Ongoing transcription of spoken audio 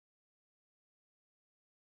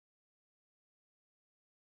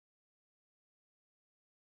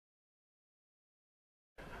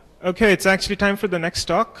Okay, it's actually time for the next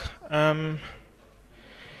talk.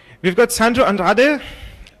 We've got Sandro Andrade,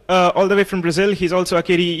 all the way from Brazil. He's also a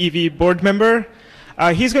Akademy EV board member.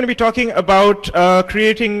 He's going to be talking about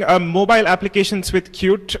creating mobile applications with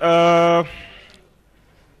Qt,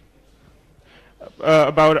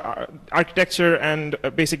 about architecture and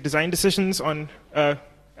basic design decisions on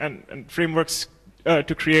and frameworks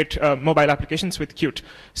to create mobile applications with Qt.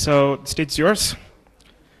 So the stage's yours.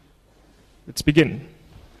 Let's begin.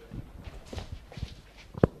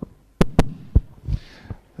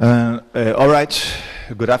 All right,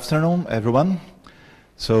 good afternoon, everyone.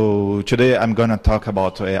 So today I'm going to talk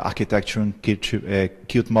about architecture and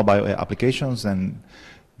Qt mobile applications, and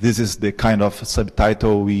this is the kind of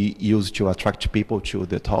subtitle we use to attract people to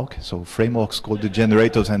the talk. So frameworks, code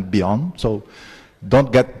generators, and beyond. So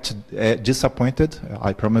don't get disappointed.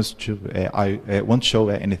 I promise to. I won't show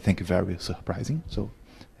anything very surprising. So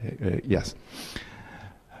yes.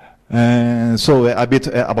 So a bit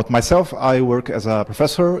about myself. I work as a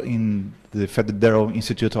professor in the Federal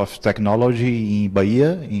Institute of Technology in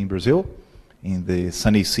Bahia, in Brazil, in the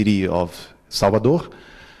sunny city of Salvador.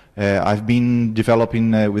 I've been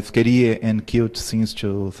developing with Qt and Qt since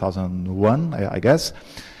 2001, I guess,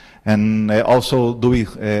 and also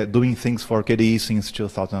doing things for Qt since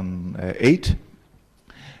 2008.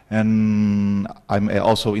 And I'm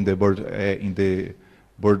also in the board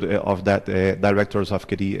of that directors of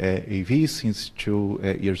Qt AV since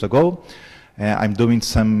 2 years ago. I'm doing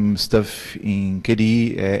some stuff in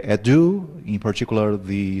Qt Edu, in particular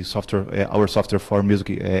the software, our software for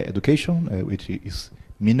music education, which is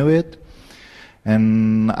Minuet.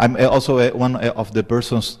 And I'm also one of the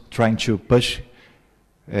persons trying to push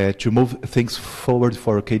to move things forward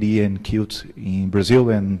for Qt and Qt in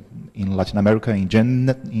Brazil and in Latin America in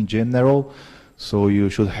general. So you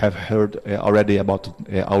should have heard already about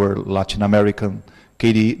our Latin American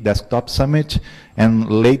Qt Desktop Summit, and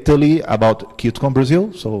lately about QtCon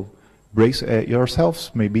Brazil. So brace yourselves.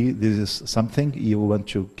 Maybe this is something you want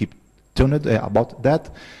to keep tuned about that.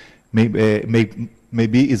 Maybe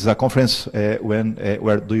it's a conference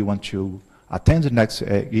where do you want to attend next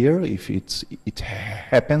year? If it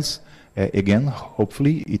happens again,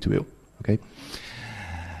 hopefully it will. Okay.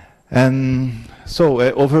 And so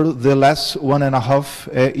over the last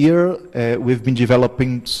 1.5 years, we've been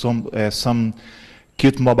developing some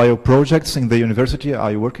Qt mobile projects in the university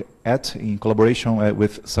I work at, in collaboration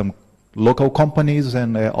with some local companies,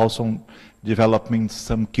 and also developing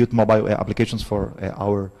some Qt mobile applications for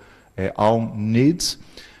our own needs.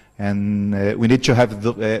 And we need to have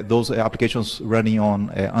those applications running on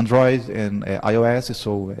Android and iOS,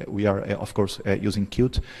 so we are, of course, using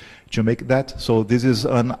Qt to make that. So this is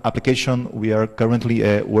an application we are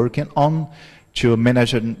currently working on to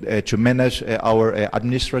manage our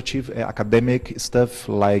administrative academic stuff,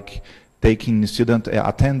 like taking student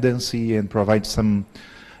attendance and provide some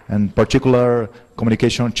particular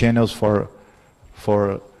communication channels for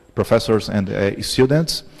professors and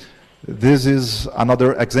students. This is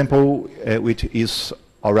another example which is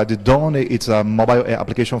already done. It's a mobile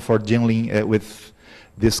application for dealing with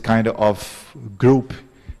this kind of group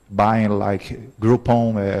buying, like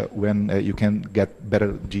Groupon, when you can get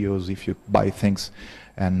better deals if you buy things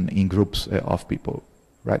and in groups of people,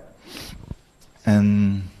 right?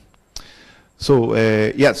 And so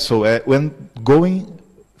yes, so when going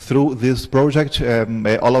through this project,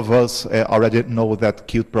 all of us already know that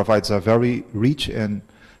Qt provides a very rich and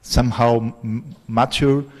somehow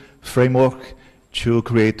mature framework to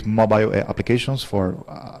create mobile applications for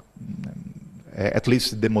at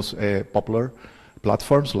least the most popular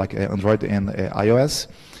platforms like Android and iOS.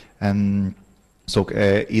 And so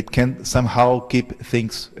it can somehow keep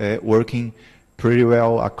things working pretty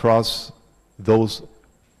well across those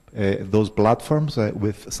platforms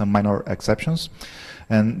with some minor exceptions.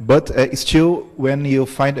 But still, when you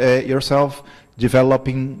find yourself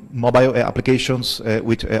developing mobile applications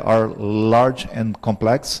which are large and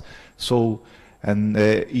complex, so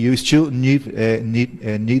you still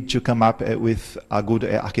need to come up with a good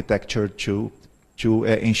architecture to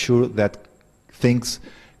ensure that things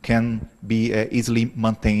can be easily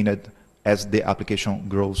maintained as the application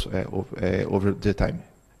grows over the time,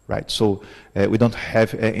 right? So we don't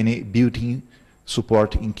have any built-in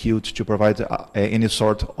support in Qt to provide any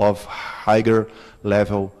sort of higher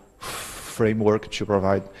level framework to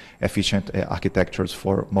provide efficient architectures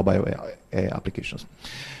for mobile applications.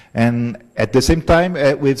 And at the same time,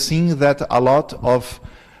 we've seen that a lot of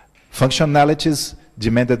functionalities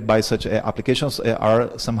demanded by such applications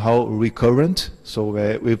are somehow recurrent.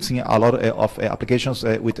 So we've seen a lot of applications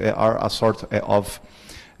which are a sort of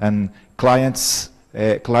clients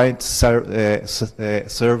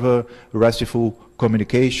server RESTful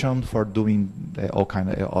communication for doing all kind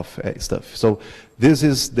of stuff. So this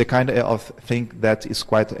is the kind of thing that is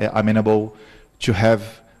quite amenable to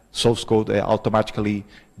have source code automatically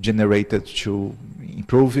generated to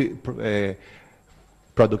improve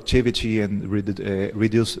productivity and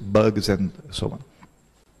reduce bugs and so on.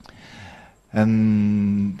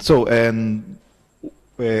 And so,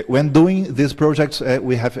 when doing these projects,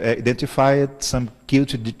 we have identified some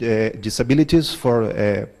Qt disabilities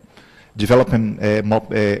for developing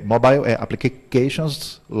mobile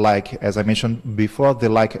applications, like, as I mentioned before, the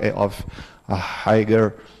lack of a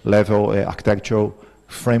higher level architectural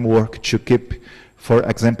framework to keep, for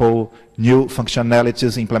example, new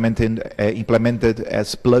functionalities implemented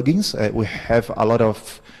as plugins. We have a lot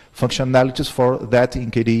of functionalities for that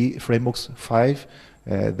in KDE Frameworks 5.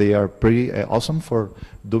 They are pretty awesome for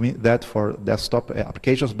doing that for desktop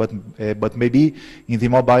applications, but maybe in the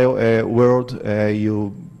mobile world,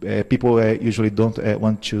 people usually don't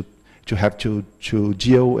want to have to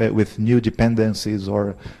deal with new dependencies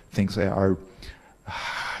or things that are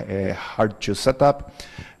hard to set up.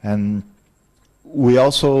 And we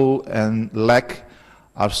also lack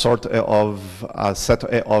a sort of a set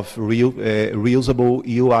of reusable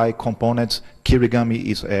UI components. Kirigami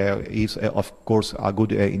is of course a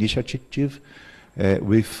good initiative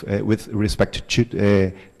with respect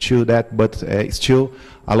to that, but still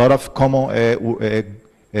a lot of common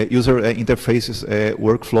user interfaces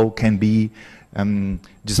workflow can be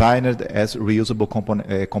designed as reusable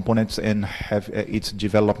components and have its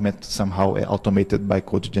development somehow automated by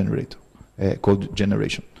code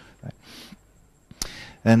generation. Right.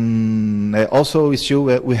 And also, still,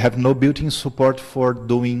 we have no built-in support for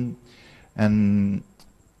doing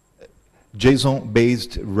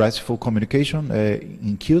JSON-based RESTful communication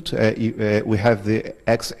in Qt. We have the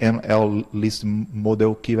XML list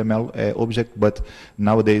model QML object, but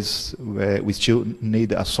nowadays we still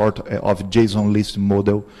need a sort of JSON list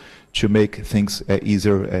model to make things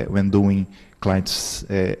easier when doing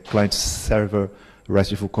client-server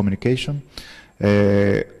RESTful communication.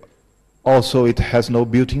 Also, it has no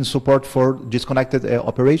built-in support for disconnected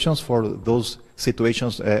operations for those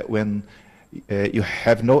situations when you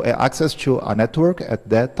have no access to a network at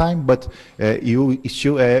that time, but you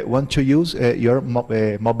still want to use your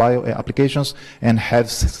mobile applications and have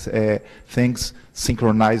things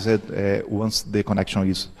synchronized once the connection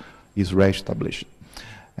is reestablished.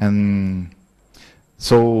 And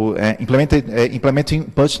so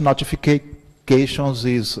implementing push notifications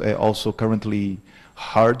is also currently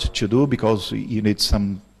hard to do because you need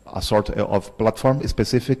a sort of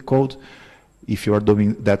platform-specific code if you are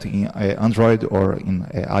doing that in Android or in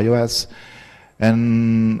iOS.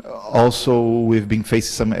 And also we've been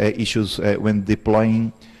facing some issues when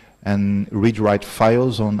deploying and read-write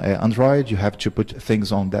files on Android. You have to put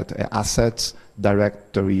things on that assets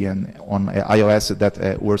directory, and on iOS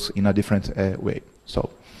that works in a different way. So,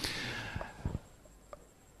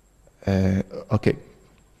 okay.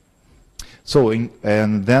 So,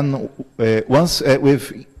 and then once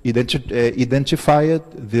we've identified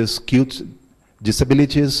these Qt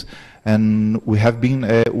disabilities, and we have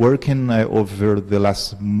been working over the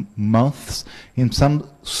last months in some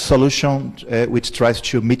solution which tries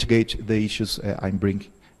to mitigate the issues I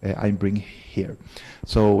bring here.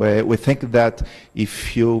 So we think that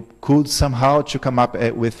if you could somehow to come up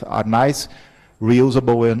with a nice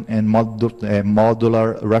reusable and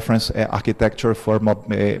modular reference architecture for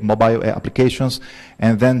mobile applications,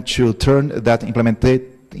 and then to turn that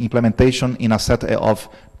implementation in a set of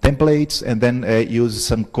templates, and then use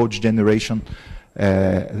some code generation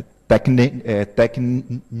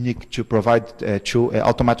technique to provide to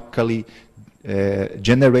automatically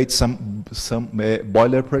generate some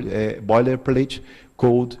boilerplate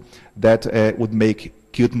code that would make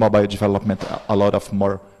Qt mobile development a lot of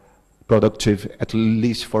more productive, at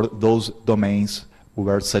least for those domains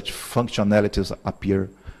where such functionalities appear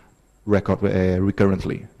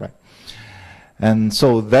recurrently, right? And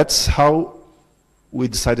so that's how we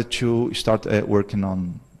decided to start working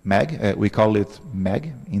on Mag. We call it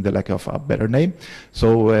Mag in the lack of a better name.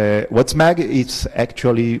 So what's Mag? It's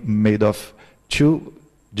actually made of two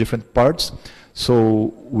different parts.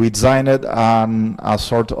 So we designed a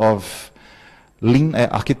sort of lean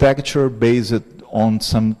architecture based on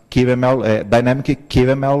some QML, dynamic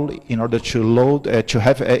QML, in order to load, to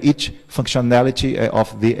have each functionality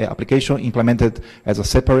of the application implemented as a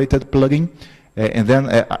separated plugin. And then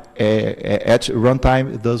at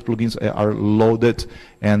runtime, those plugins are loaded,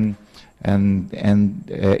 and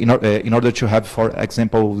in order to have, for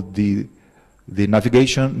example, the the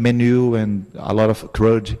navigation menu and a lot of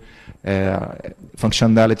CRUD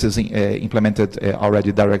functionalities implemented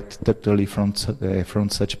already directly from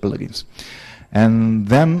such plugins. And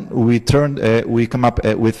then we come up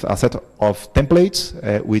with a set of templates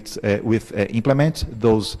with implement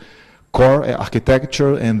those core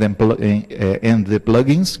architecture and then and the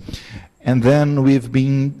plugins. And then we've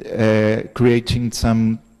been creating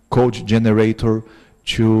some code generator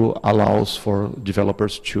to allows for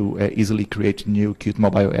developers to easily create new Qt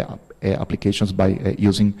mobile applications by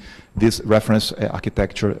using this reference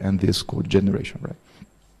architecture and this code generation, right?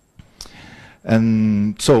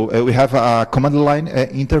 And so we have a command line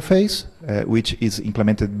interface, which is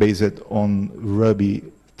implemented based on Ruby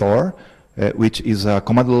Thor, which is a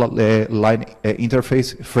command line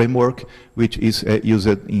interface framework, which is used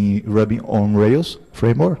in Ruby on Rails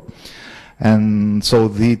framework. And so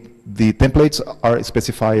the templates are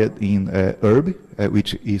specified in Herb,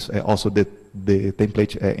 which is also the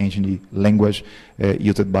template engine language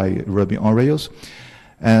used by Ruby on Rails.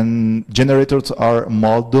 And generators are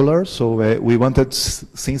modular, so we wanted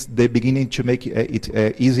since the beginning to make it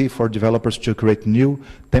easy for developers to create new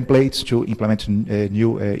templates, to implement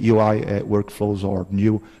new UI workflows or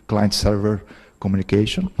new client-server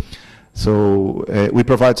communication. So we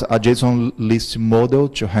provide a JSON list model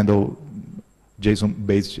to handle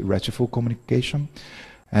JSON-based RESTful communication.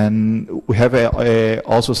 And we have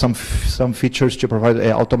also some features to provide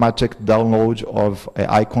automatic download of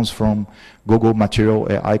icons from Google Material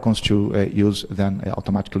icons to use then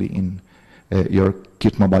automatically in your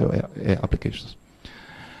Qt mobile applications.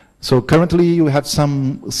 So currently you have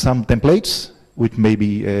some templates which may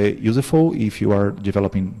be useful if you are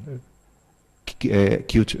developing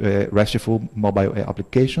Qt RESTful mobile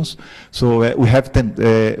applications. So we have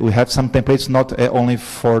some templates not only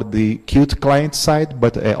for the Qt client side,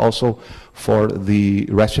 but also for the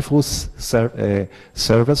RESTful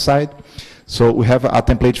server side. So we have a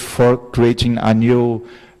template for creating a new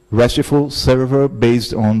RESTful server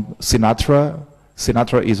based on Sinatra.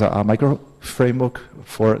 Sinatra is a micro framework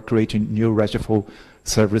for creating new RESTful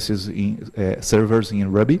services servers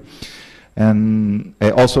in Ruby. And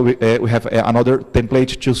also we have another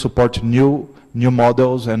template to support new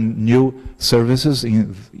models and new services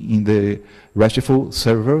in the RESTful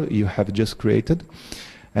server you have just created.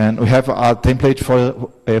 And we have a template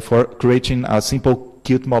for creating a simple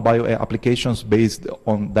Qt mobile applications based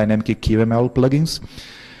on dynamic QML plugins.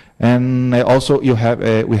 And also we have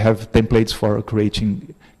templates for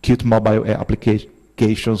creating Qt mobile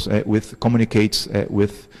applications with communicates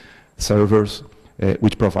with servers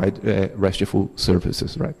which provide RESTful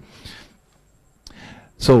services, right?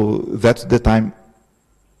 So that's the time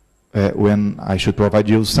when I should provide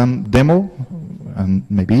you some demo, and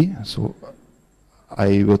maybe so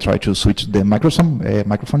I will try to switch the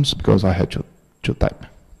microphones because I had to type.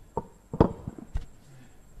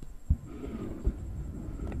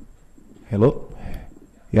 Hello?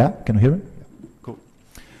 Yeah, can you hear me? Cool.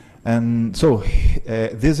 And so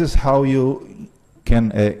this is how you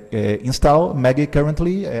can install Maggie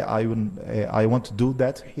currently. I want to do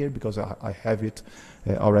that here because I have it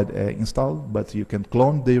already installed, but you can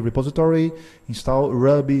clone the repository, install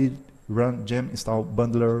Ruby, run gem, install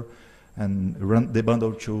bundler, and run the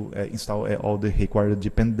bundle to install all the required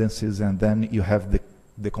dependencies, and then you have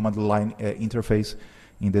the command line interface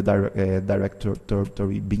in the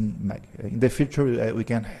directory bin mag. In the future, we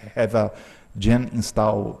can have a gen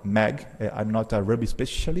install mag. I'm not a Ruby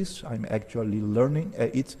specialist. I'm actually learning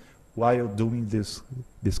it while doing this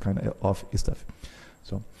kind of stuff.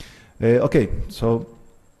 So, okay, so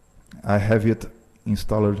I have it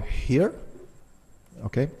installed here.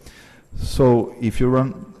 Okay, so if you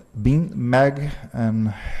run bin mag and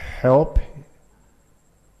help,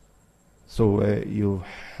 so you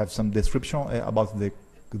have some description about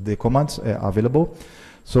the commands available.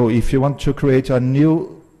 So if you want to create a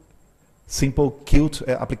new simple Qt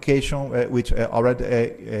application which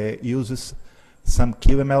already uses some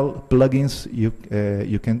QML plugins,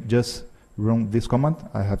 you can just run this command.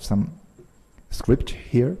 I have some script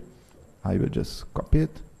here. I will just copy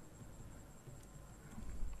it.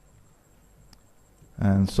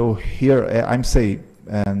 And so here I'm saying,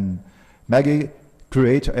 Maggie,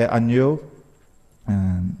 create a new,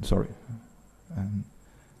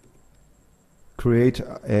 create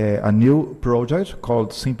a new project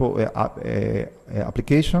called simple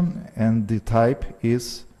application, and the type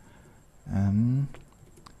is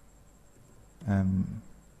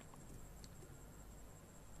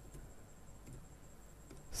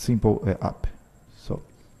simple app.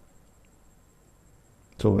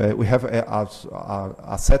 So we have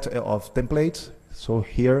a set of templates. So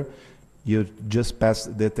here you just pass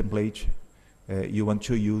the template you want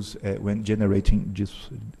to use when generating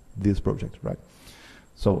this project, right?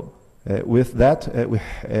 So with that,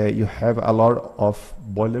 you have a lot of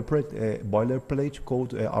boilerplate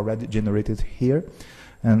code already generated here,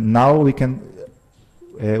 and now we can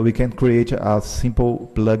create a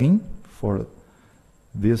simple plugin for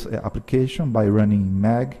this application by running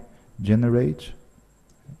mag generate.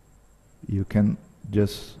 You can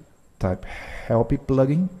just type help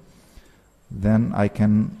plugin. Then I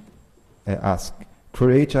can ask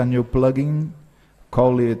create a new plugin,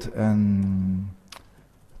 call it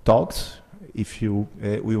talks if you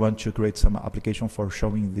we want to create some application for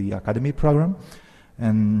showing the Akademy program,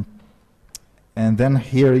 and then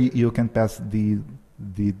here you can pass the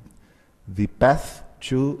path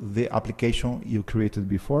to the application you created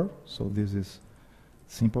before. So this is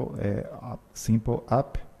simple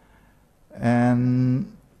app,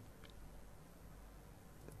 and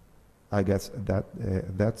I guess that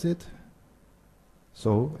that's it.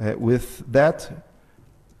 So with that,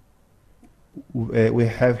 we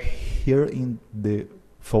have here in the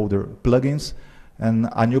folder plugins and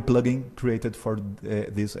a new plugin created for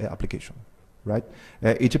this application, right?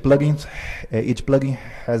 Each plugin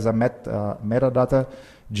has a metadata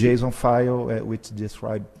JSON file which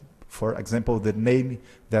describe, for example, the name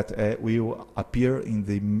that will appear in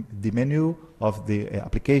the menu of the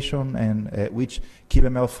application, and which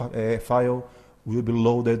XML file will be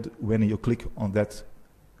loaded when you click on that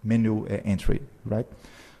menu entry, right?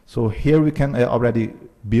 So here we can already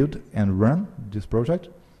build and run this project.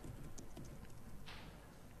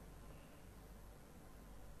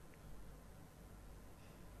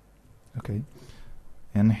 Okay,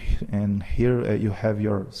 and here you have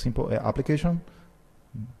your simple application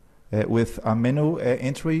with a menu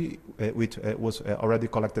entry which was already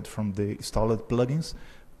collected from the installed plugins.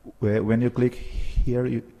 When you click here,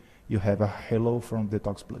 you have a hello from the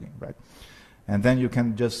Talks plugin, right? And then you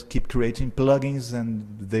can just keep creating plugins, and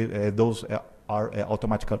those are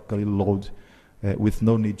automatically loaded with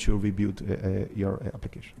no need to rebuild your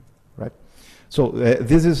application, right? So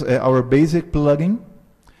this is our basic plugin,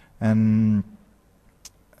 and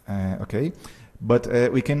okay, but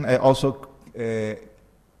we can also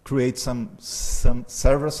create some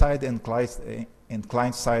server-side and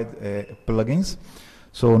client-side plugins.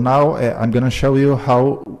 So now I'm going to show you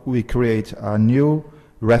how we create a new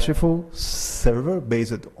RESTful server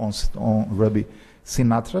based on Ruby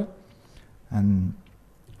Sinatra. And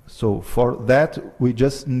so for that, we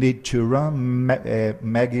just need to run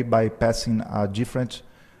Maggie by passing a different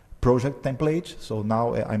project template. So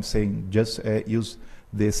now I'm saying just use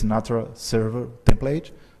the Sinatra server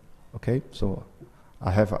template. Okay, so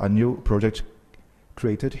I have a new project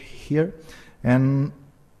created here, and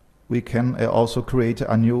we can also create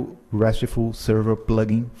a new RESTful server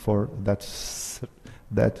plugin for that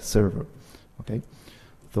server. Okay,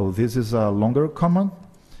 so this is a longer command.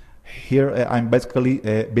 Here I'm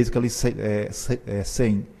basically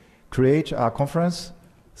saying create a conference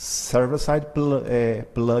server-side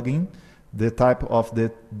plugin. The type of the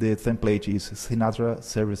template is Sinatra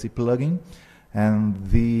Service plugin, and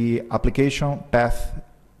the application path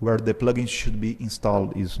where the plugin should be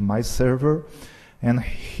installed is my server. And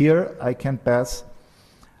here I can pass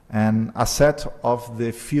a set of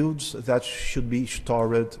the fields that should be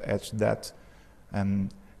stored at that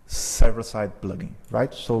server-side plugin,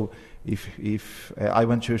 right? So if I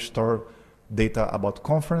want to store data about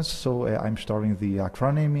conference, so I'm storing the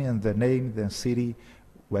acronym and the name, the city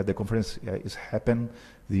where the conference is happen,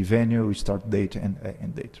 the venue, start date and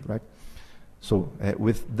end date, right? So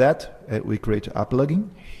with that, we create a plugin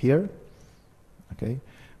here. Okay,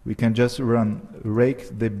 we can just run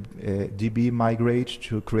rake the db migrate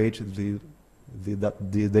to create the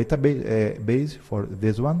database for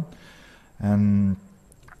this one, and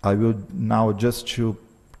I will now just to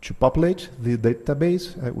populate the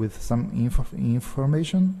database with some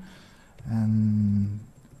information, and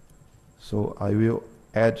so I will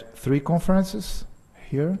add 3 conferences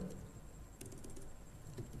here.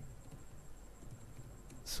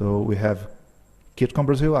 So we have KitCon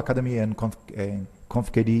Brazil, Akademy, and Conf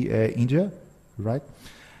KD India, right?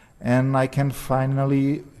 And I can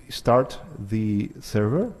finally start the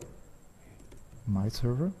server, my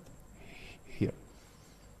server, here.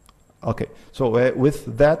 Okay, so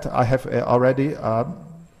with that, I have already a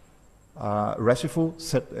RESTful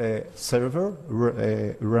server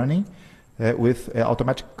running with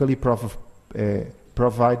automatically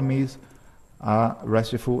provide me a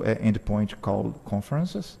RESTful endpoint called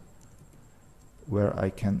conferences, where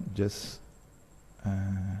I can just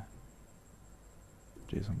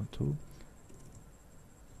JSON2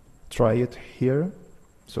 try it here.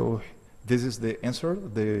 So this is the answer,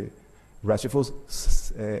 the RESTful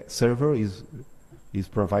server is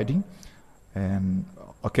providing.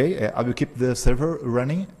 Okay, I will keep the server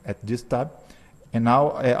running at this tab, and now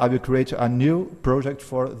I will create a new project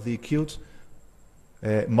for the Qt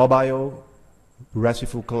mobile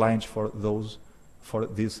RESTful client for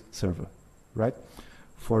this server, right?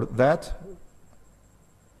 For that,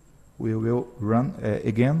 we will run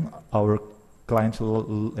again our client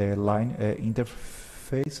line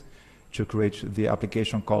interface to create the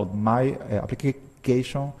application called my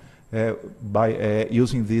application by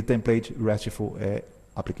using the template RESTful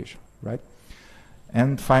application, right?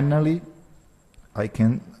 And finally, I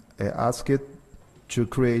can ask it to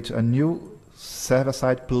create a new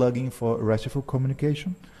server-side plugin for RESTful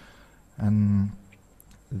communication, and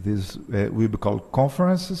this will be called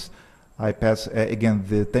conferences. I pass again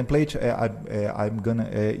the template I'm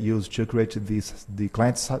gonna use to create the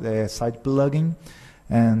client side plugin,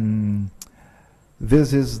 and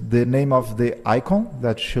this is the name of the icon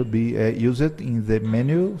that should be used in the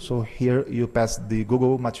menu. So here you pass the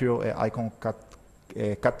Google Material icon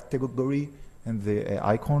category and the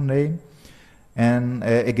icon name, and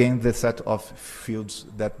again the set of fields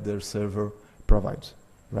that the server provides,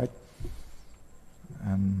 right?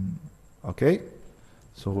 Okay,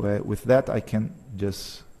 so with that I can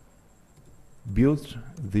just build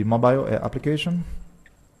the mobile application.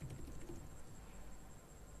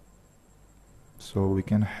 So we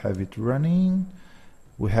can have it running.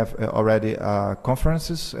 We have already a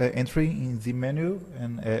conferences entry in the menu,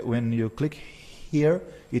 and when you click here,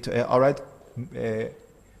 it already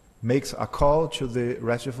makes a call to the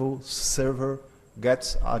RESTful server,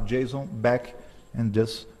 gets a JSON back, and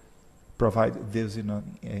just provide this in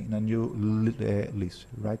a new list,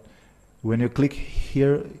 right? When you click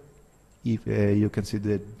here, if you can see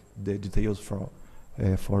the details for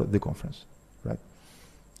the conference, right?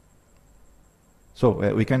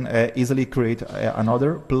 So we can easily create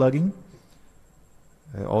another plugin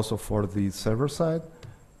also for the server side.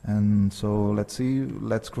 And so let's see,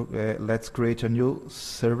 let's create a new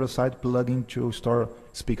server side plugin to store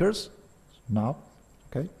speakers now,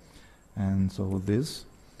 okay? And so this,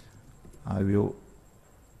 I will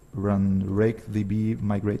run rakedb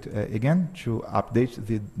migrate again to update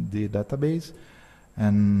the database,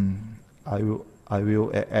 and I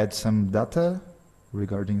will add some data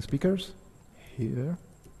regarding speakers here.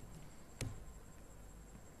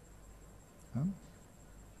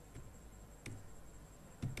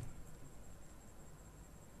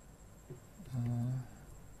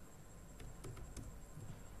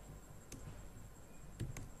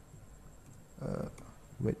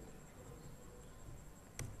 Wait.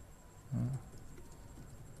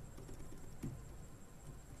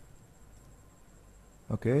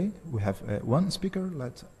 Okay, we have one speaker.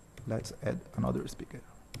 Let's add another speaker.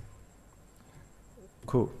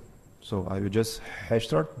 Cool. So I will just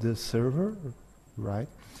restart the server, right?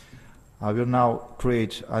 I will now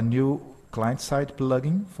create a new client-side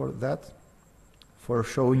plugin for that, for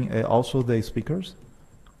showing also the speakers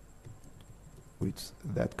with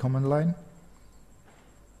that command line.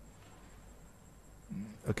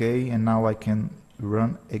 Okay, and now I can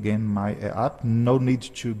run again my app. No need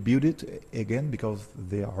to build it again because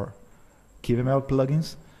they are KVML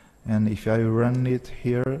plugins. And if I run it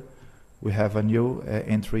here, we have a new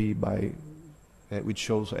entry by which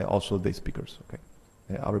shows also the speakers. Okay,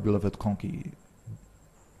 our beloved Conky,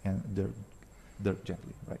 and they're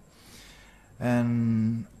gently, right?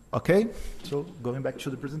 And okay, so going back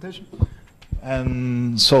to the presentation.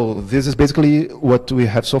 And so this is basically what we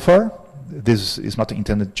have so far. This is not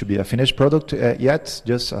intended to be a finished product yet,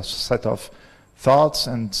 just a set of thoughts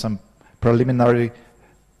and some preliminary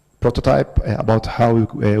prototype about how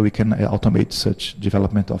we can automate such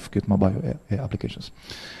development of Qt mobile applications.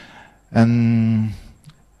 And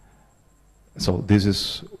so this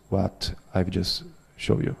is what I've just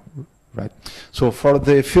showed you, right? So for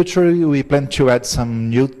the future, we plan to add some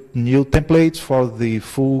new templates for the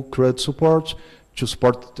full CRUD support to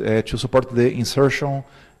support the insertion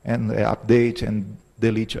and update and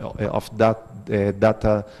delete of that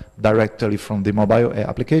data directly from the mobile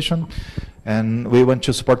application. And we want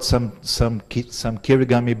to support some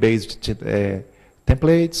Kirigami based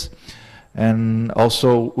templates, and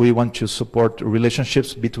also we want to support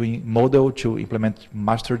relationships between model to implement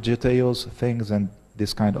master details things and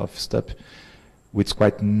this kind of stuff, which is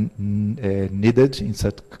quite needed in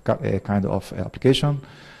such kind of application.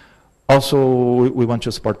 Also, we want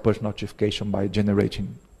to support push notification by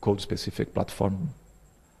generating code-specific platform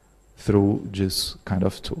through this kind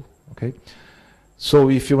of tool. Okay, so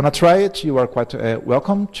if you want to try it, you are quite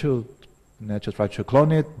welcome to try to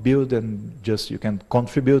clone it, build, and just you can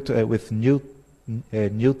contribute with new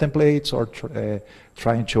new templates or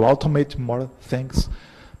trying to automate more things.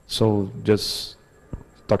 So just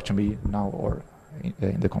talk to me now or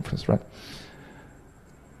in the conference, right?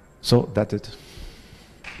 So that's it.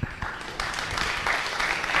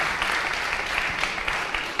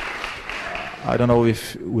 I don't know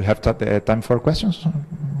if we have time for questions.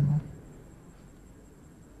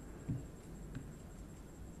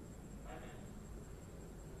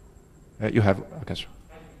 You have a question.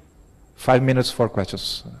 5 minutes for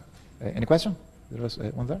questions. Any question? There was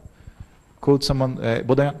one there. Could someone,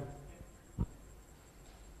 Bodan?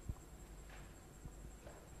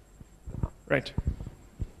 Right.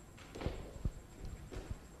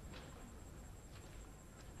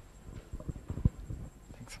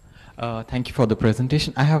 Thanks. Thank you for the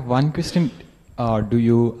presentation. I have one question. Do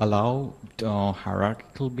you allow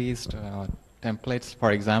hierarchical based templates?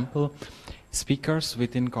 For example, speakers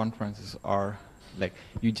within conferences are like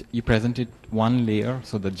you presented one layer,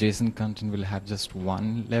 so the JSON content will have just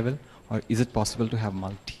one level, or is it possible to have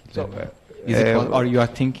multi-level? Is it or you are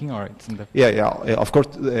thinking, or it's in the... Yeah, of course,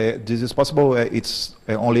 this is possible. It's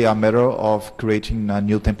only a matter of creating a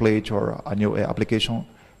new template or a new application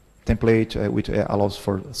template which allows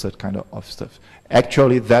for such kind of stuff.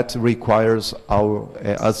 Actually, that requires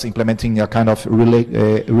us implementing a kind of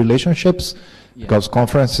relationships, because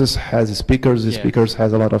conferences has speakers, the speakers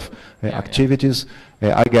has a lot of activities.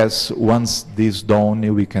 I guess once this done,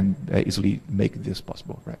 we can easily make this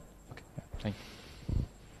possible, right? Okay, thank you.